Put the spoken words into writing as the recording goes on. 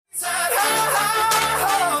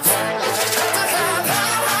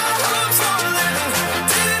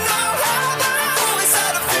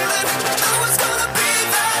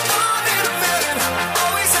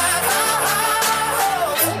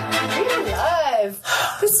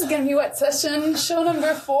This is going to be what, show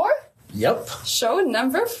number 4? Yep. Show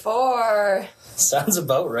number 4. Sounds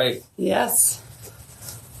about right. Yes.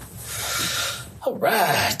 All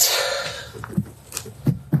right.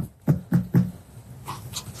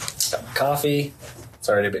 Got my coffee. It's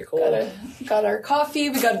already a bit cold. Got our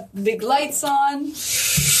coffee. We got big lights on.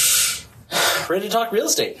 Ready to talk real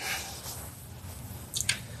estate.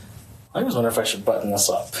 I always wonder if I should button this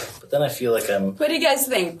up, but then I feel like I'm... What do you guys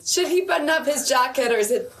think? Should he button up his jacket, or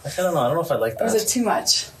is it... I don't know. I don't know if I like that. Or is it too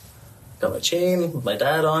much? Got my chain with my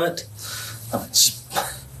dad on it. I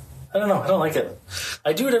don't know. I don't like it.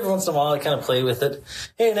 I do it every once in a while. I kind of play with it.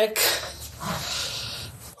 Hey, Nick.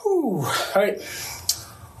 Whew. All right.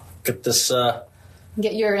 Get this...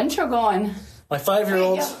 Get your intro going. My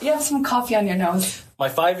 5-year-old... You have some coffee on your nose. My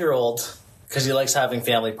 5-year-old, because he likes having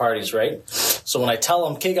family parties, right? So when I tell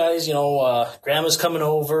him, okay, guys, Grandma's coming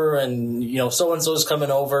over and, so-and-so's coming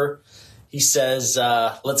over, he says,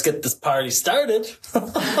 let's get this party started.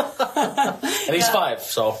 And he's 5,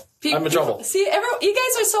 so I'm in trouble. See, you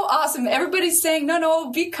guys are so awesome. Everybody's saying, no,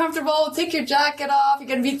 be comfortable, take your jacket off. You're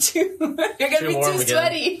going to be too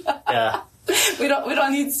sweaty. Yeah. We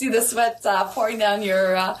don't need to see the sweat pouring down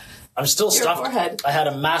your I'm still your stuffed. Forehead. I had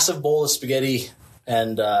a massive bowl of spaghetti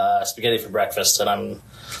and spaghetti for breakfast, and I'm...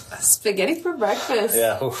 Spaghetti for breakfast.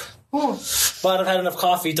 Yeah. Oof. But I've had enough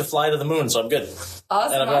coffee to fly to the moon, so I'm good.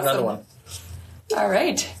 Awesome. And I've got another one. All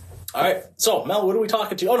right. So, Mel, what are we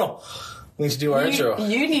talking to? Oh, no. We need to do our intro.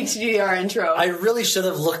 You need to do our intro. I really should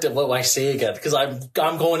have looked at what I say again, because I'm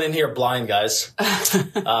going in here blind, guys.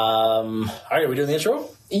 All right, are we doing the intro?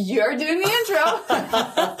 You're doing the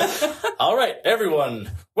intro. All right,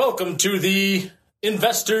 everyone. Welcome to the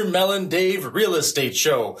Investor Mel and Dave Real Estate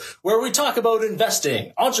Show, where we talk about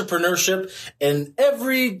investing, entrepreneurship, and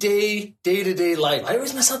everyday, day-to-day life. I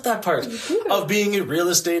always mess up that part of being a real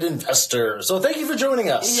estate investor. So thank you for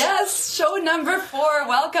joining us. Yes, show number 4.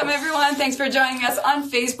 Welcome, everyone. Thanks for joining us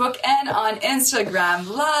on Facebook and on Instagram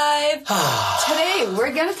Live. Today,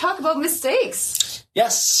 we're going to talk about mistakes.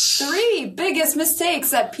 Yes. 3 biggest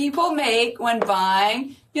mistakes that people make when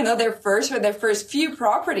buying their first few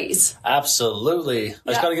properties. Absolutely.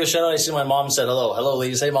 I just got to give a shout out. I see my mom said hello. Hello,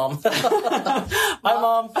 Lise. Hey, Mom. Hi,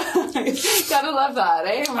 Mom. Gotta love that,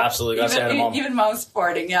 eh? Absolutely. Got to say hi to Mom. Even Mom's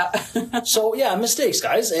supporting, yeah. So, yeah, mistakes,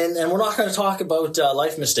 guys. And we're not going to talk about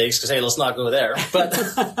life mistakes because, hey, let's not go there. But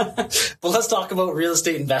let's talk about real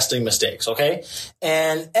estate investing mistakes, okay?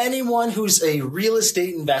 And anyone who's a real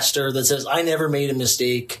estate investor that says, I never made a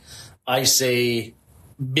mistake, I say...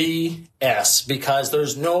 BS, because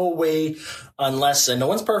there's no way unless, and no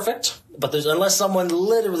one's perfect, but unless someone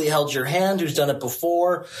literally held your hand who's done it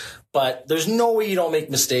before, but there's no way you don't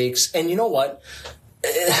make mistakes. And you know what?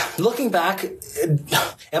 Looking back,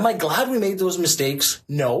 am I glad we made those mistakes?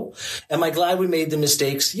 No. Am I glad we made the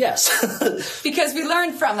mistakes? Yes. Because we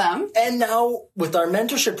learned from them. And now with our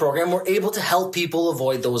mentorship program, we're able to help people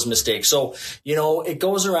avoid those mistakes. So, it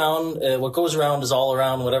goes around, what goes around is all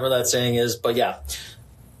around, whatever that saying is. But yeah.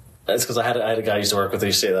 That's because I had a guy I used to work with who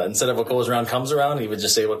used to say that. Instead of what goes around comes around, he would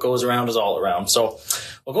just say what goes around is all around. So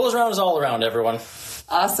what goes around is all around, everyone.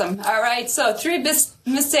 Awesome. All right. So 3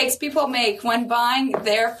 mistakes people make when buying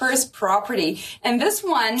their first property. And this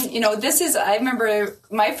one, I remember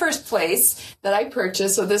my first place that I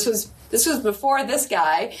purchased. So this was before this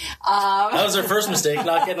guy. That was our first mistake,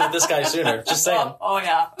 not getting with this guy sooner. Just saying. Oh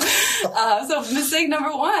yeah. So mistake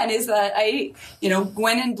number 1 is that I,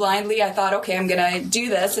 went in blindly. I thought, okay, I'm going to do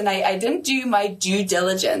this. And I didn't do my due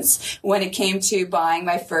diligence when it came to buying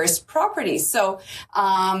my first property. So,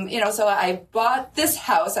 so I bought this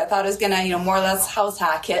house. I thought I was going to, more or less house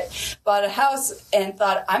hack it. Bought a house and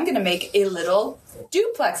thought I'm going to make a little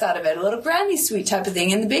duplex out of it, a little granny suite type of thing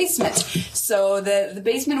in the basement. So the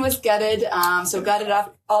basement was gutted, so got it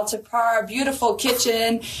all to par, beautiful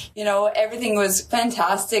kitchen, everything was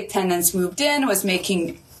fantastic. Tenants moved in, was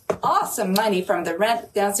making awesome money from the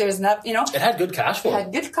rent downstairs and up, It had good cash flow. It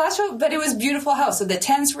had good cash flow, but it was a beautiful house. So the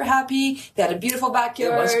tenants were happy. They had a beautiful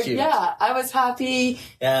backyard. It was cute. Yeah, I was happy.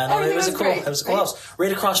 Yeah, no, it was a cool house.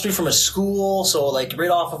 Right across the street from a school, so like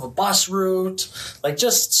right off of a bus route. Like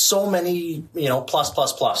just so many,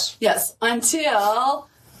 plus. Yes, until...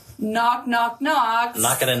 Knock, knock, knock.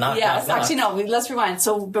 Not gonna knock, yes, knock, actually, knock. no, let's rewind.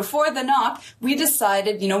 So before the knock, we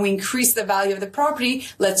decided, we increased the value of the property.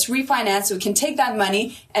 Let's refinance so we can take that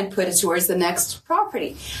money and put it towards the next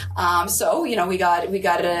property. So, we got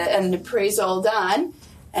an appraisal done.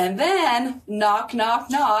 And then knock,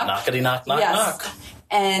 knock, knock. Knockity, knock, knock, knock.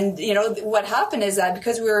 And, what happened is that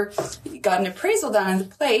because we got an appraisal done on the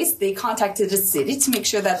place, they contacted the city to make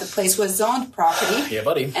sure that the place was zoned property. Yeah,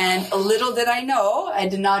 buddy. And little did I know, I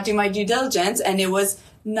did not do my due diligence, and it was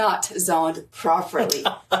not zoned properly.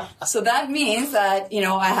 So that means that, you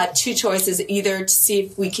know, I had two choices, either to see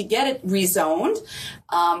if we could get it rezoned,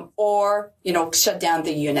 or, you know, shut down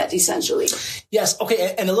the unit, essentially. Yes.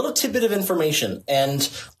 Okay. And a little tidbit of information. And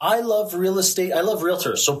I love real estate. I love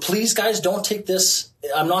realtors. So please, guys, don't take this.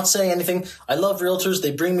 I'm not saying anything. I love realtors.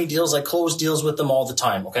 They bring me deals. I close deals with them all the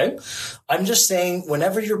time. Okay. I'm just saying,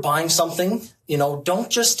 whenever you're buying something, you know, don't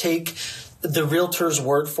just take the realtor's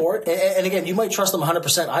word for it. And again, you might trust them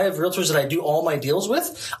 100%. I have realtors that I do all my deals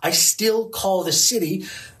with. I still call the city.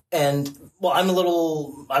 And, well, I'm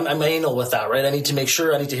anal with that, right? I need to make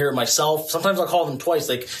sure, I need to hear it myself. Sometimes I'll call them twice.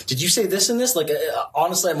 Like, did you say this and this? Like,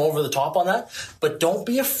 honestly, I'm over the top on that. But don't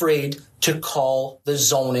be afraid to call the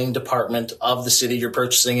zoning department of the city you're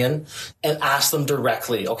purchasing in and ask them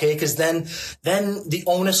directly, okay? Because then the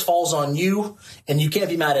onus falls on you, and you can't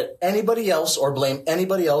be mad at anybody else or blame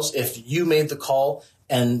anybody else if you made the call.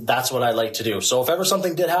 And that's what I like to do. So if ever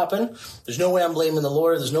something did happen, there's no way I'm blaming the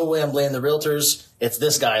lawyer. There's no way I'm blaming the realtors. It's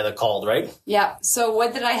this guy that called, right? Yeah. So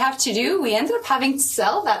what did I have to do? We ended up having to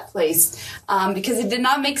sell that place because it did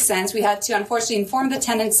not make sense. We had to, unfortunately, inform the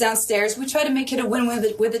tenants downstairs. We tried to make it a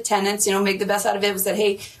win-win with the tenants, you know, make the best out of it. We said,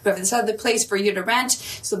 hey, we have this other place for you to rent.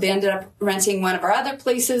 So they ended up renting one of our other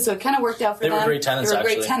places. So it kind of worked out for them. They were great tenants, They were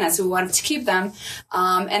great tenants. So we wanted to keep them.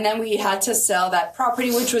 And then we had to sell that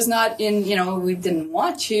property, which was not in, you know, we didn't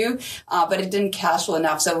want to, but it didn't cash flow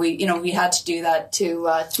enough. So we had to do that to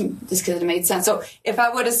just because it made sense. So if I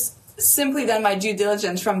would have simply done my due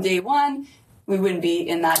diligence from day one, we wouldn't be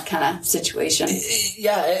in that kind of situation.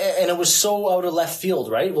 Yeah, and it was so out of left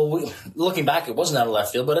field, right? Well, looking back, it wasn't out of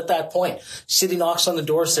left field, but at that point, city knocks on the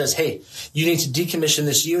door, says, hey, you need to decommission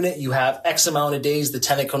this unit. You have X amount of days, the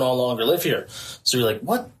tenant can no longer live here. So you're like,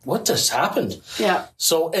 what just happened? Yeah.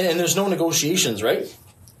 So, and there's no negotiations, right?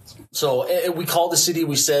 So we called the city.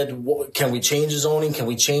 We said, can we change the zoning? Can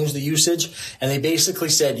we change the usage? And they basically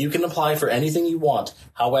said, you can apply for anything you want.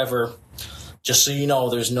 However, just so you know,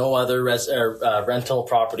 there's no other rental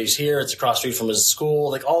properties here. It's across the street from his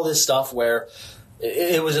school, like all this stuff where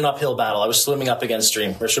it was an uphill battle. I was swimming against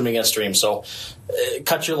stream. So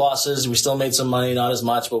cut your losses. We still made some money, not as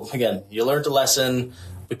much. But again, you learned a lesson.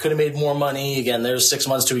 We could have made more money. Again, there's 6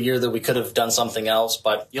 months to a year that we could have done something else.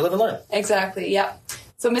 But you live and learn. Exactly, yeah.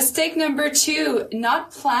 So mistake number 2,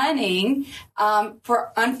 not planning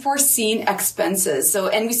for unforeseen expenses. So,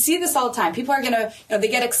 and we see this all the time. People are going to, you know, they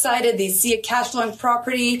get excited. They see a cash flowing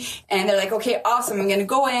property and they're like, okay, awesome. I'm going to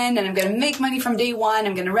go in and I'm going to make money from day one.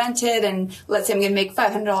 I'm going to rent it. And let's say I'm going to make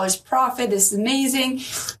 $500 profit. This is amazing.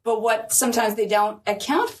 But what sometimes they don't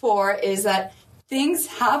account for is that things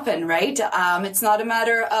happen, right? It's not a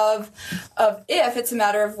matter of if, it's a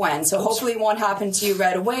matter of when. So hopefully it won't happen to you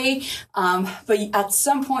right away. But at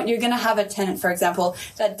some point you're going to have a tenant, for example,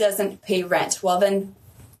 that doesn't pay rent. Well, then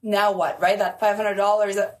now what, right? That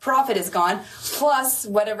 $500 profit is gone, plus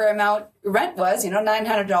whatever amount rent was, you know,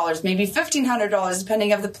 $900, maybe $1,500,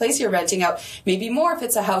 depending on the place you're renting out, maybe more if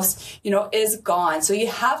it's a house, you know, is gone. So you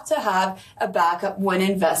have to have a backup when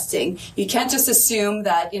investing. You can't just assume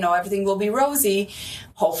that, you know, everything will be rosy.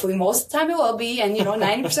 Hopefully most of the time it will be, and, you know,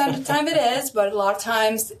 90% of the time it is, but a lot of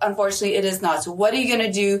times, unfortunately, it is not. So what are you going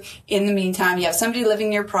to do in the meantime? You have somebody living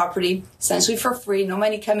in your property, essentially for free, no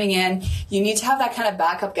money coming in. You need to have that kind of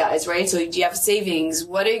backup, guys, right? So do you have savings?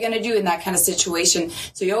 What are you going to do in that kind of situation?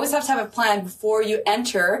 So you always have to have a plan before you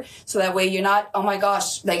enter, so that way you're not, oh my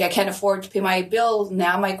gosh, like I can't afford to pay my bill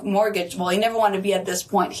now, my mortgage. Well, you never want to be at this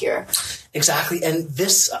point here. Exactly. And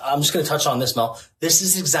this, I'm just going to touch on this, Mel. This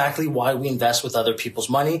is exactly why we invest with other people's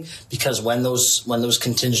money, because when those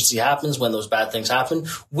contingency happens, when those bad things happen,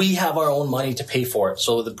 we have our own money to pay for it.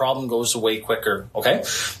 So the problem goes away quicker. Okay.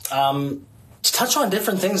 To touch on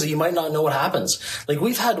different things that you might not know what happens. Like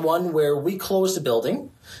we've had one where we closed a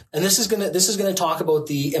building, and this is going to talk about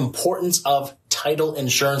the importance of title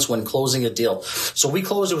insurance when closing a deal. So we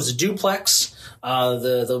closed, it was a duplex.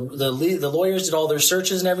 The lawyers did all their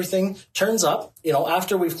searches and everything. Turns up, you know,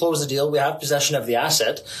 after we've closed the deal, we have possession of the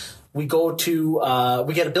asset. We go to,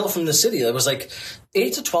 we get a bill from the city that was like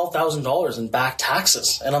 $8,000 to $12,000 in back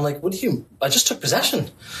taxes. And I'm like, I just took possession.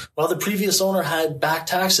 Well, the previous owner had back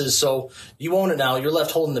taxes, so you own it now, you're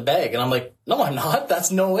left holding the bag. And I'm like, no, I'm not.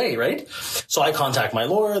 That's no way, right? So I contact my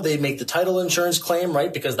lawyer. They make the title insurance claim,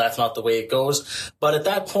 right? Because that's not the way it goes. But at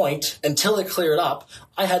that point, until it cleared up,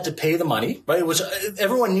 I had to pay the money, right? Which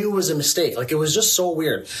everyone knew was a mistake. Like, it was just so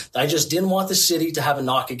weird. I just didn't want the city to have a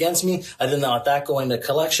knock against me. I didn't want that going to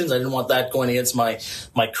collections. I didn't want that going against my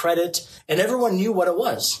credit. And everyone knew what it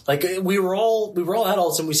was. Like, we were all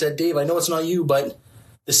adults, and we said, Dave, I know it's not you, but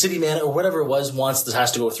the city man or whatever it was wants this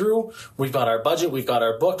has to go through. We've got our budget. We've got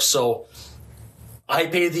our books. So I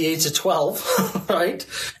paid the 8 to 12, right?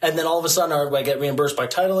 And then all of a sudden I get reimbursed by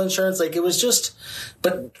title insurance. Like, it was just,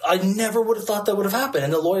 but I never would have thought that would have happened.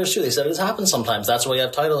 And the lawyers too, they said it has happened sometimes. That's why you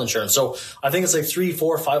have title insurance. So I think it's like $300,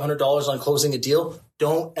 $400, $500 on closing a deal.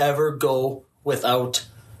 Don't ever go without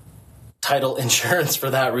title insurance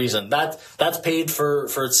for that reason. That's paid for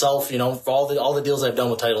itself, for all the deals I've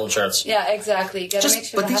done with title insurance. Yeah, exactly. You gotta make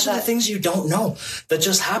sure. But these are the things you don't know that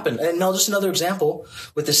just happen. And now, just another example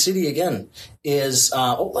with the city again is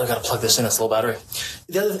I got to plug this in. It's low battery.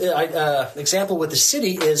 The other example with the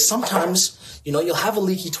city is sometimes you'll have a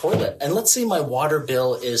leaky toilet, and let's say my water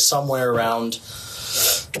bill is somewhere around,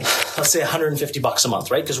 let's say $150 a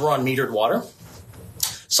month, right? Because we're on metered water.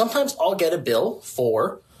 Sometimes I'll get a bill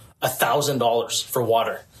for $1,000 for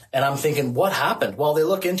water. And I'm thinking, what happened? Well, they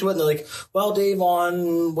look into it and they're like, well, Dave,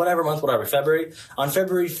 on February, on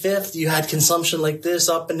February 5th, you had consumption like this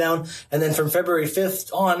up and down. And then from February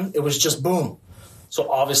 5th on, it was just boom.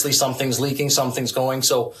 So obviously something's leaking, something's going.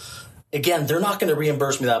 So again, they're not going to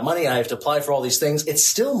reimburse me that money. I have to apply for all these things. It's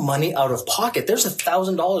still money out of pocket. There's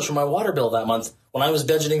 $1,000 for my water bill that month when I was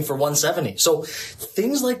budgeting for $170. So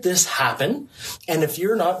things like this happen. And if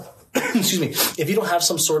you're not, excuse me, if you don't have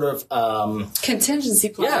some sort of contingency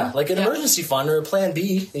plan, like an emergency fund or a plan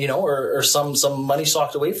B, or some money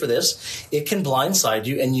socked away for this, it can blindside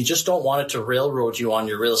you, and you just don't want it to railroad you on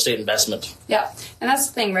your real estate investment. Yeah, and that's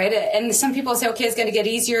the thing, right? And some people say, okay, it's going to get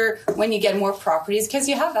easier when you get more properties because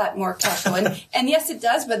you have that more cash flow. And yes, it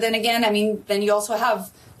does. But then again, then you also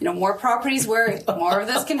have more properties where more of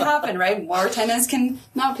this can happen, right? More tenants can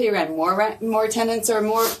not pay rent. More tenants or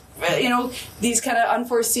more, these kind of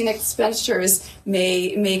unforeseen expenditures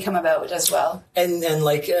may come about as well. And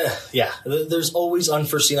there's always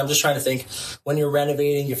unforeseen. I'm just trying to think, when you're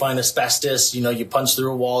renovating, you find asbestos, you punch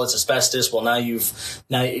through a wall, it's asbestos. Well,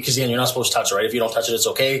 because again, you're not supposed to touch it, right? If you don't touch it, it's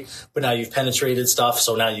okay. But now you've penetrated stuff,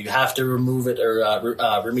 so now you have to remove it, or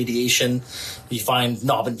remediation. You find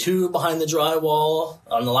knob and tube behind the drywall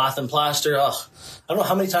on the lath and plaster. I don't know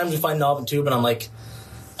how many times we find knob and tube, and I'm like,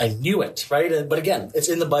 I knew it, right? But again, it's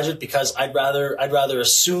in the budget because I'd rather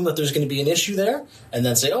assume that there's going to be an issue there, and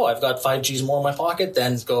then say, I've got 5 Gs more in my pocket,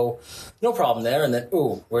 then go, no problem there, and then,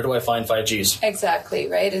 where do I find 5 Gs? Exactly,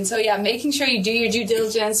 right? And so, making sure you do your due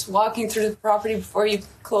diligence, walking through the property before you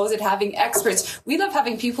close it, having experts. We love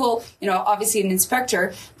having people, obviously an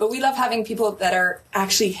inspector, but we love having people that are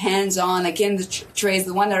actually hands-on, like in the trades,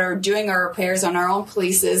 the one that are doing our repairs on our own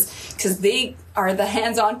places, because they are the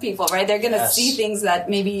hands-on people, right? They're going to see things that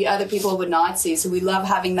maybe other people would not see. So we love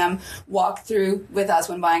having them walk through with us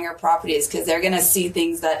when buying our properties, because they're going to see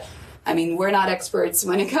things that, we're not experts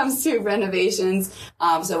when it comes to renovations.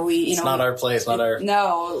 So it's not our place,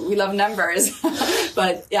 No, we love numbers.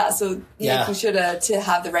 But making sure to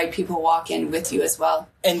have the right people walk in with you as well.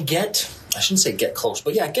 And I shouldn't say get close,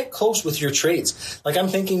 but get close with your trades. Like, I'm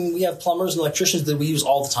thinking, we have plumbers and electricians that we use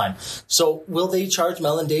all the time. So will they charge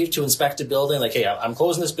Mel and Dave to inspect a building? Like, hey, I'm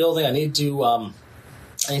closing this building. I need to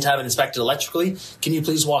have it inspected electrically. Can you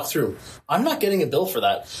please walk through? I'm not getting a bill for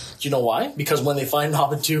that. Do you know why? Because when they find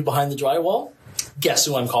knob and tube behind the drywall, guess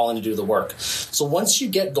who I'm calling to do the work? So once you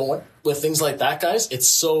get going with things like that, guys, it's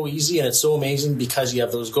so easy and it's so amazing because you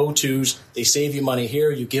have those go-tos. They save you money here.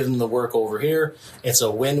 You give them the work over here. It's a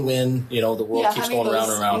win-win. The world keeps going around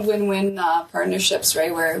and around. Win-win partnerships,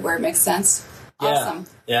 right, where it makes sense. Awesome.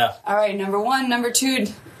 Yeah. All right, number 1. Number 2,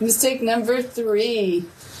 mistake number 3.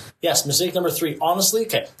 Yes, mistake number 3. Honestly,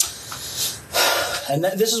 okay. And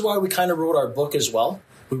this is why we kind of wrote our book as well.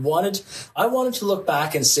 I wanted to look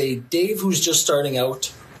back and say, Dave, who's just starting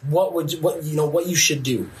out, what you should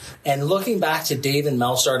do. And looking back to Dave and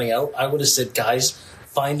Mel starting out, I would have said, guys,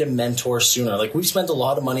 find a mentor sooner. Like, we've spent a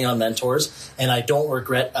lot of money on mentors, and I don't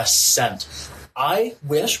regret a cent. I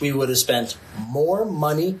wish we would have spent more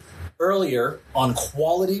money earlier on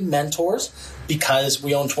quality mentors, because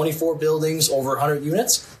we own 24 buildings, over 100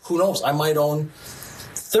 units. Who knows? I might own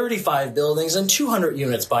 35 buildings and 200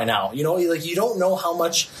 units by now. You don't know how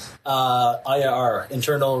much IRR,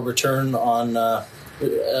 internal return on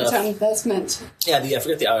return investment. Yeah, I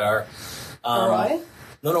forget the IRR. ROI?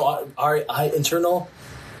 No, internal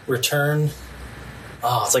return.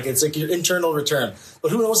 It's like your internal return.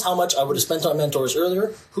 But who knows how much I would have spent on mentors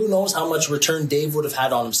earlier? Who knows how much return Dave would have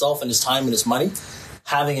had on himself and his time and his money,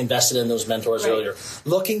 having invested in those mentors earlier.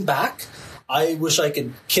 Looking back, I wish I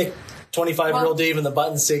could kick 25-year-old Dave in the butt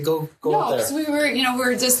and say, go up there. No, because we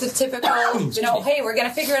were just the typical, hey, we're going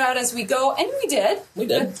to figure it out as we go. And we did. We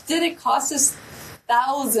did. But did it cost us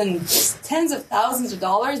tens of thousands of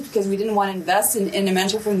dollars because we didn't want to invest in a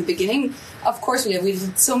mentor from the beginning. Of course we did. We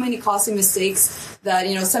did so many costly mistakes that,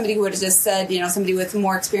 somebody who would have just said, somebody with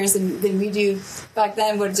more experience than we do back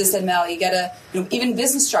then would have just said, Mel, you gotta, even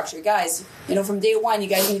business structure, guys, from day one, you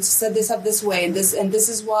guys need to set this up this way and this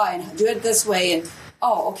is why, and do it this way. And,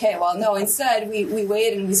 oh, okay, well, no, instead we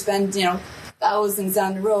waited and we spent, thousands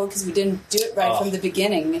down the road because we didn't do it right from the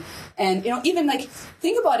beginning. And, even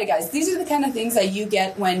think about it, guys. These are the kind of things that you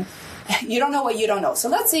get when you don't know what you don't know. So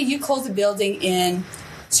let's say you close a building in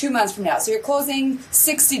 2 months from now. So you're closing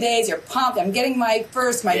 60 days. You're pumped. I'm getting my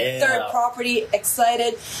third property,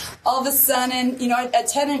 excited. All of a sudden, a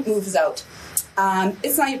tenant moves out.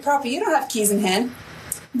 It's not your property. You don't have keys in hand.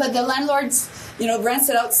 But the landlord's, rents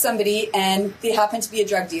it out to somebody and they happen to be a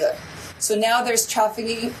drug dealer. So now there's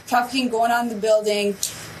trafficking going on in the building.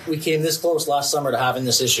 We came this close last summer to having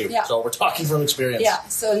this issue. Yeah. So we're talking from experience. Yeah.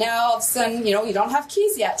 So now all of a sudden, you don't have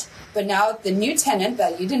keys yet. But now the new tenant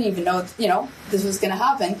that you didn't even know, this was going to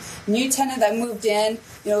happen. New tenant that moved in,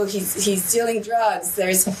 he's dealing drugs.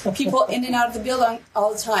 There's people in and out of the building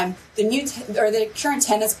all the time. The current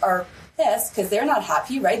tenants are pissed because they're not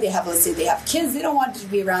happy, right? Let's say they have kids. They don't want to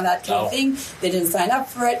be around that kind of thing. They didn't sign up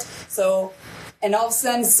for it. So, and all of a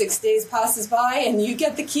sudden 6 days passes by and you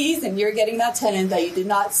get the keys and you're getting that tenant that you did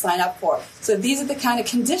not sign up for. So these are the kind of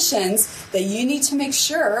conditions that you need to make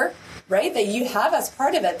sure, right, that you have as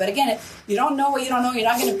part of it. But again, you don't know what you don't know. You're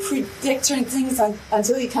not going to predict certain things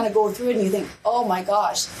until you kind of go through it and you think, oh my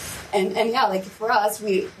gosh. And yeah, for us,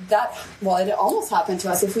 it almost happened to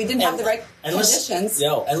us if we didn't have the right conditions.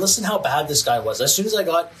 And listen how bad this guy was. As soon as I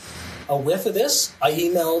got a whiff of this, I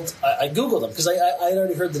Googled him because I had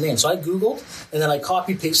already heard the name. So I Googled and then I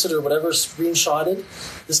copy pasted or whatever, screenshotted.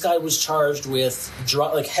 This guy was charged with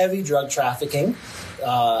heavy drug trafficking,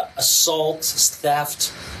 assault,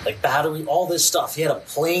 theft, battery, all this stuff. He had a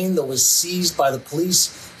plane that was seized by the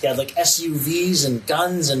police. He had SUVs and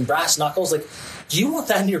guns and brass knuckles. Do you want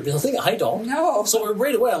that in your building? I don't. No. So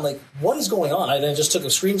right away, I'm like, what is going on? I just took a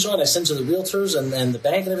screenshot. I sent to the realtors and the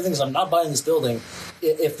bank and everything because I'm not buying this building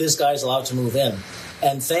if this guy's allowed to move in.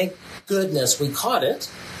 And thank goodness we caught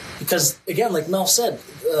it because, again, like Mel said,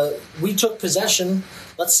 we took possession,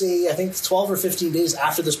 let's say, I think 12 or 15 days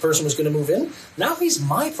after this person was going to move in. Now he's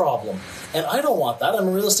my problem. And I don't want that. I'm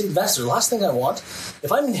a real estate investor. The last thing I want,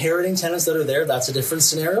 if I'm inheriting tenants that are there, that's a different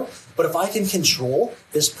scenario. But if I can control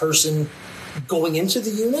this person going into the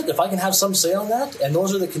unit, if I can have some say on that, and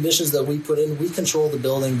those are the conditions that we put in, we control the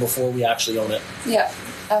building before we actually own it. Yeah,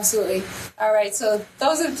 absolutely. All right, so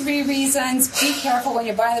those are 3 reasons. Be careful when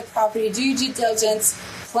you're buying the property. Do your due diligence,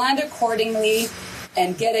 plan accordingly,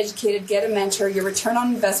 and get educated, get a mentor. Your return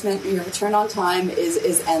on investment, your return on time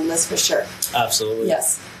is endless for sure. Absolutely.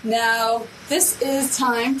 Yes. Now, this is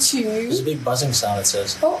time to... There's a big buzzing sound, it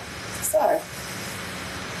says. Oh, sorry.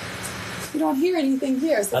 You don't hear anything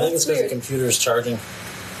here, so I think it's because weird. the computer's charging.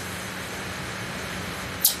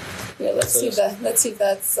 Yeah, let's see if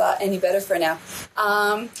that's any better for now.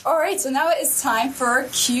 All right, so now it's time for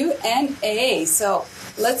Q&A. So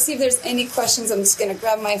let's see if there's any questions. I'm just going to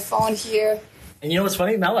grab my phone here. And you know what's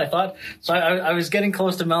funny, Mel? I was getting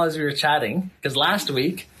close to Mel as we were chatting because last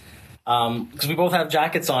week, because we both have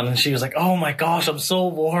jackets on, and she was like, "Oh my gosh, I'm so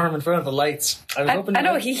warm in front of the lights." I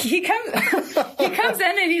know he comes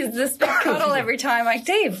in and he's this big cuddle every time. Like,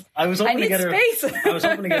 Dave, I need space. I was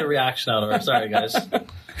hoping to get a reaction out of her. Sorry, guys.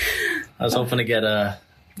 I was hoping to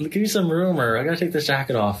give you some room, or I gotta take this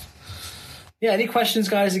jacket off. Yeah. Any questions,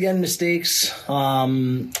 guys? Again, mistakes.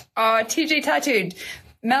 TJ Tattooed.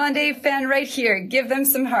 Mel and Dave fan right here. Give them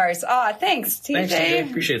some hearts. Thanks, TJ. Thanks,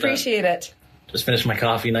 TJ. Appreciate it. Just finished my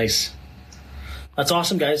coffee. Nice. That's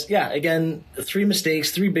awesome, guys. Yeah, again, 3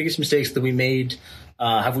 biggest mistakes that we made.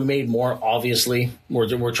 Have we made more? Obviously.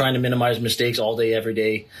 We're trying to minimize mistakes all day, every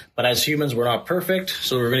day. But as humans, we're not perfect,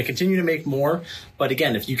 so we're going to continue to make more. But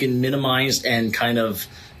again, if you can minimize and kind of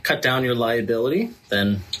cut down your liability,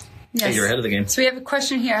 then hey, you're ahead of the game. So we have a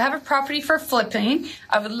question here. I have a property for flipping.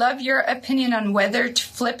 I would love your opinion on whether to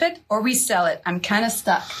flip it or resell it. I'm kind of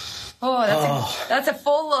stuck. That's a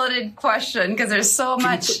full-loaded question because there's so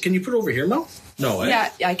much. Can you put it over here, Mel? No, Yeah,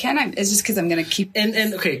 I can. It's just because I'm going to keep...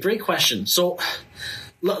 And okay, great question. So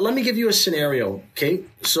let me give you a scenario, okay?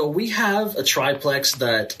 So we have a triplex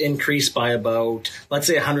that increased by about, let's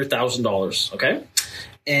say, $100,000, okay?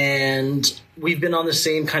 And we've been on the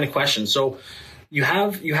same kind of question. So you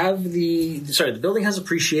have the building has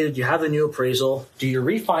appreciated. You have the new appraisal. Do you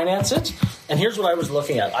refinance it? And here's what I was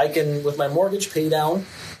looking at. I can, with my mortgage pay down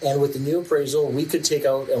and with the new appraisal, we could take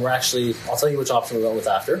out, and I'll tell you which option we went with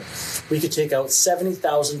after. We could take out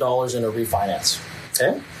 $70,000 in a refinance.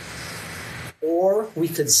 Okay. or we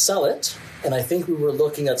could sell it. And I think we were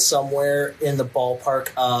looking at somewhere in the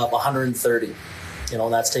ballpark of 130.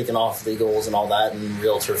 And that's taken off legals and all that and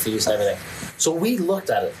realtor fees and everything. So we looked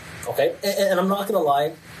at it, okay? And I'm not going to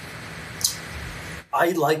lie,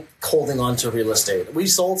 I like holding on to real estate. We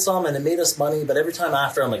sold some and it made us money, but every time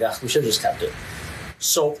after, I'm like, we should have just kept it.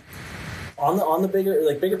 So on the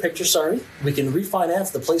bigger picture, we can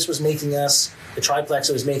refinance. The place was making us, the triplex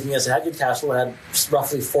it was making us, it had good cash flow. It had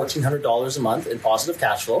roughly $1,400 a month in positive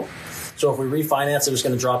cash flow. So if we refinance, it was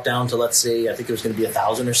going to drop down to, let's say, I think it was going to be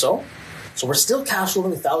 $1,000 or so. So we're still cash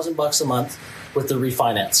flowing $1,000 a month with the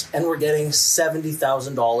refinance, and we're getting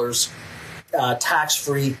 $70,000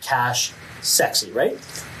 tax-free cash. Sexy, right?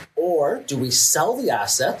 Or do we sell the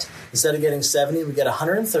asset? Instead of getting 70, we get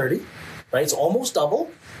 130, right? It's almost double,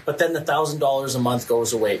 but then the $1,000 a month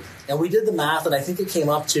goes away. And we did the math, and I think it came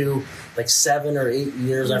up to like 7 or 8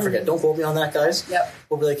 years. I forget. Don't quote me on that, guys. Yep.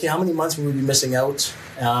 We'll be like, hey, how many months would we be missing out?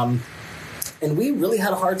 And we really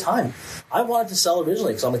had a hard time. I wanted to sell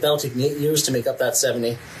originally, because I'm like, that'll take me 8 years to make up that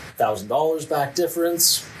 $70,000 back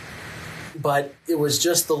difference. But it was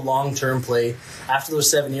just the long-term play. After those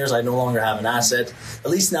 7 years, I no longer have an asset. At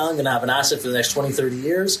least now I'm going to have an asset for the next 20, 30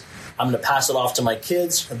 years. I'm going to pass it off to my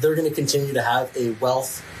kids. They're going to continue to have a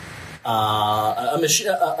wealth,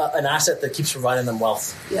 an asset that keeps providing them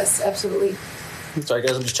wealth. Yes, absolutely. Sorry,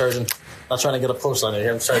 guys, I'm just charging. Not trying to get up close on it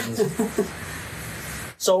here. I'm charging.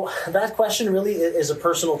 So that question really is a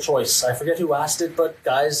personal choice. I forget who asked it, but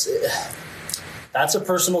guys, that's a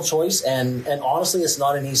personal choice, and honestly, it's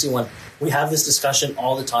not an easy one. We have this discussion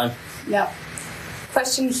all the time. Yeah.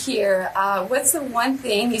 Question here. What's the one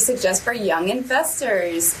thing you suggest for young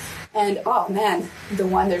investors? And, oh, man,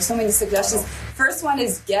 there's so many suggestions. First one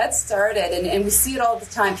is get started, and we see it all the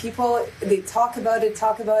time. People, they talk about it,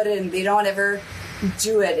 and they don't ever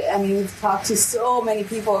do it. I mean, we've talked to so many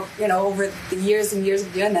people, over the years and years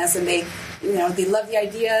of doing this, and they love the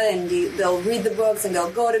idea, and they'll read the books, and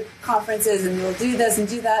they'll go to conferences, and they'll do this and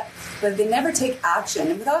do that, but they never take action.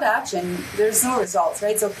 And without action, there's no results,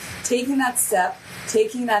 right? So taking that step,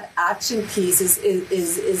 taking that action piece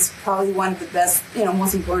is probably one of the best,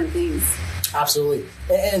 most important things. Absolutely.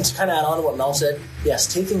 And to kind of add on to what Mel said,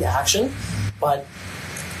 yes, taking action, but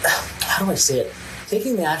how do I say it?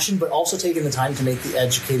 Taking the action, but also taking the time to make the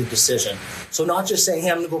educated decision. So not just saying, hey,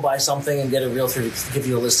 I'm going to go buy something and get a realtor to give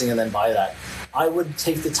you a listing and then buy that. I would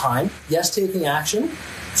take the time. Yes, taking action.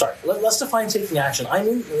 Sorry, let's define taking action. I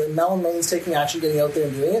mean, Mel and Megan's taking action, getting out there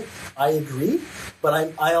and doing it. I agree.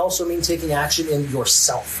 But I also mean taking action in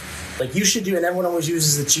yourself. Like you should do, and everyone always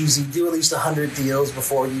uses the cheesy, do at least 100 deals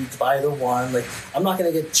before you buy the one. Like, I'm not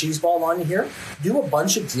going to get cheeseball on you here. Do a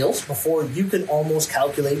bunch of deals before you can almost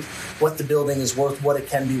calculate what the building is worth, what it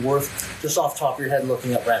can be worth, just off the top of your head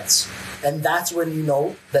looking at rents. And that's when you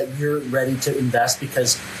know that you're ready to invest,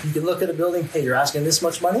 because you can look at a building, hey, you're asking this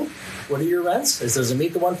much money. What are your rents? Does it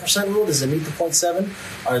meet the 1% rule? Does it meet the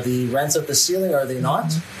 0.7? Are the rents at the ceiling? Are they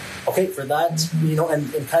not? Okay, for that,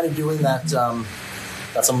 and kind of doing that.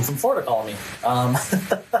 That's someone from Florida calling me.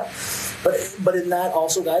 But in that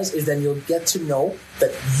also, guys, is then you'll get to know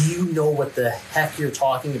that you know what the heck you're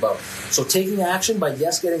talking about. So taking action by,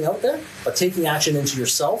 yes, getting out there, but taking action into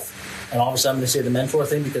yourself. And obviously I'm going to say the mentor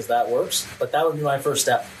thing because that works. But that would be my first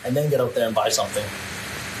step. And then get out there and buy something.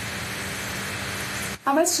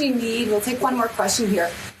 How much do you need? We'll take one more question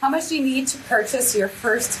here. How much do you need to purchase your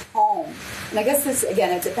first home? And I guess this,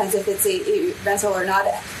 again, it depends if it's a rental or not.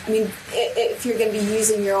 I mean, if you're going to be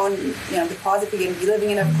using your own, deposit, if you're going to be living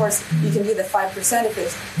in it, of course, you can do the 5% if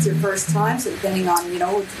it's your first time. So depending on,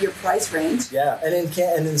 your price range. Yeah,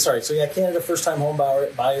 Canada first-time home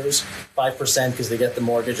buyers, 5% because they get the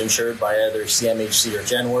mortgage insured by either CMHC or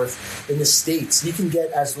Genworth. In the States, you can get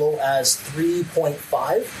as low as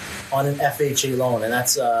 3.5 on an FHA loan, and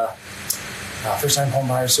that's First-Time Home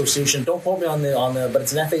Buyer Association. Don't quote me on the, but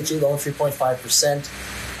it's an FHA loan, 3.5%.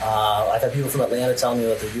 I've had people from Atlanta telling me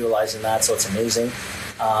that they're utilizing that, so it's amazing.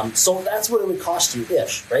 So that's what it would cost you,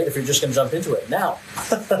 right? If you're just going to jump into it. Now,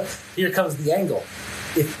 here comes the angle.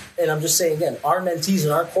 And I'm just saying again, our mentees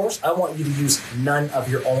in our course, I want you to use none of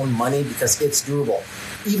your own money because it's doable.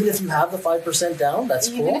 Even if you have the 5% down, that's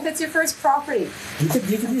cool. Even if it's your first property. You could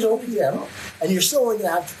use OPM, and you're still only going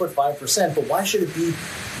to have to put 5%, but why should it be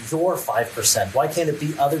your 5%? Why can't it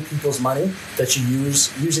be other people's money that you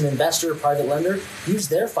use an investor, a private lender, use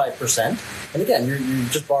their 5%? And again, you're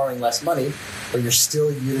just borrowing less money, but you're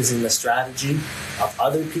still using the strategy of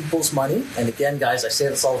other people's money. And again, guys, I say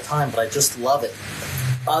this all the time, but I just love it.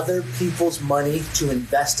 Other people's money to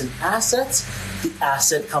invest in assets. The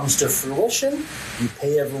asset comes to fruition. You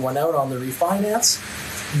pay everyone out on the refinance.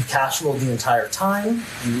 you cash flow the entire time,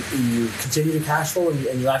 you continue to cash flow,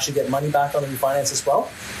 and you actually get money back on the refinance as well.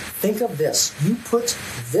 Think of this. You put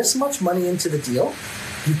this much money into the deal,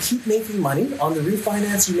 you keep making money. On the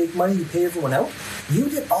refinance, you make money, you pay everyone out. You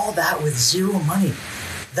get all that with zero money.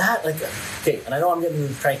 That, like, okay, and I know I'm getting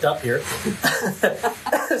cranked up here.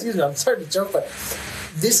 Excuse me, I'm starting to joke, but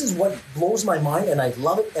this is what blows my mind, and I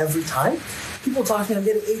love it every time. People talk to me, I'm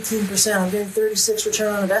getting 18%, I'm getting 36%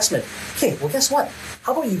 return on investment. Okay, well, guess what?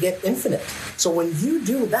 How about you get infinite? So when you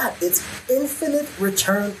do that, it's infinite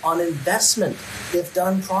return on investment if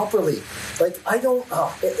done properly. Like, I don't,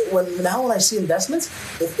 when I see investments,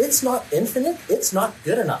 if it's not infinite, it's not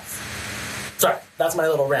good enough. Sorry, that's my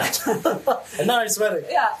little rant. And now I'm sweating.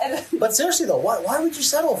 Yeah. But seriously though, why would you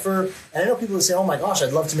settle for, and I know people would say, oh my gosh,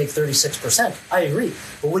 I'd love to make 36%. I agree.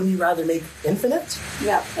 But wouldn't you rather make infinite?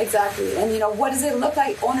 Yeah, exactly. And what does it look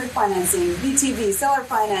like? Owner financing, BTV, seller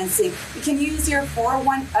financing. You can use your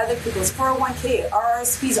 401, other people's 401k,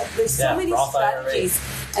 RRSPs. There's so many strategies.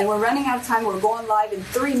 And we're running out of time. We're going live in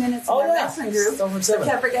 3 minutes in our mentoring group. So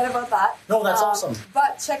can't forget about that. No, that's awesome.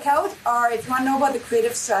 But check out if you want to know about the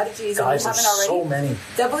creative strategies, guys, and we haven't already, so many.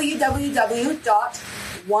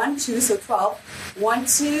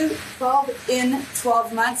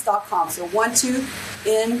 www.12in12months.com. So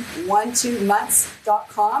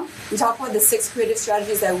 12in12months.com. We talk about the 6 creative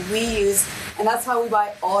strategies that we use, and that's how we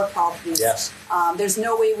buy all our properties. Yes. There's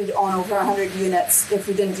no way we'd own over 100 units if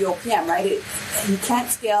we didn't do OPM, right? You can't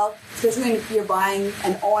scale, especially if you're buying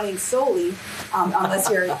and owning solely, unless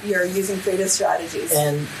you're using creative strategies.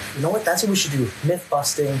 And you know what? That's what we should do. Myth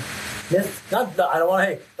busting. I don't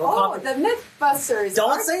want to. The Mythbusters.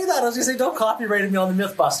 Don't say that. I was going to say, don't copyright me on the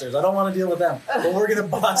Mythbusters. I don't want to deal with them. But we're going to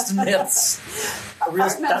bust myths.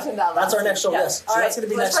 That's our next show. Yes. So that's going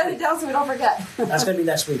to be next week. Let's write it down so we don't forget. That's going to be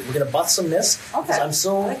next week. We're going to bust some myths. Okay. I'm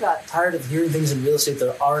so tired of hearing things in real estate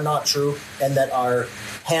that are not true and that are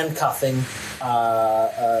handcuffing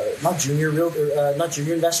not junior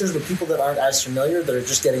investors, but people that aren't as familiar, that are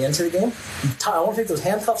just getting into the game. I want to take those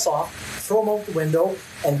handcuffs off, throw them out the window,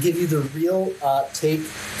 and give you the real take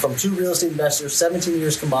from 2 real estate investors, 17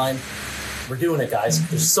 years combined. We're doing it, guys.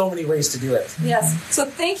 There's so many ways to do it. Yes. So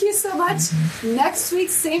thank you so much. Next week,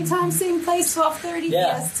 same time, same place, 12:30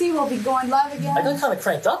 EST. We'll be going live again. I got kind of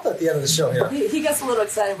cranked up at the end of the show here. He gets a little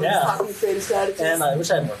excited when he's talking creative strategies. And I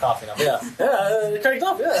wish I had more coffee now. Yeah, cranked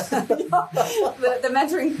up, the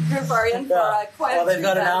mentoring group are in for quite a Well, they've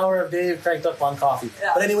got an hour of Dave cranked up on coffee.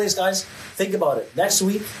 Yeah. But anyways, guys, think about it. Next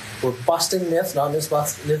week, we're busting myths, not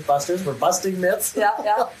Mythbusters. We're busting myths.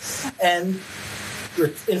 Yeah. And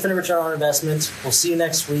infinite return on investment. We'll see you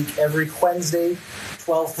next week, every Wednesday,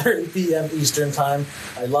 12:30 p.m. Eastern time.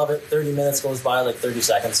 I love it. 30 minutes goes by like 30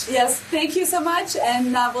 seconds. Yes, thank you so much,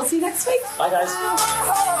 and we'll see you next week. Bye, guys. I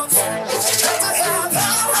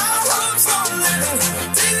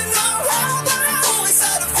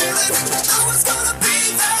was gonna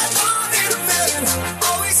be that one in a million.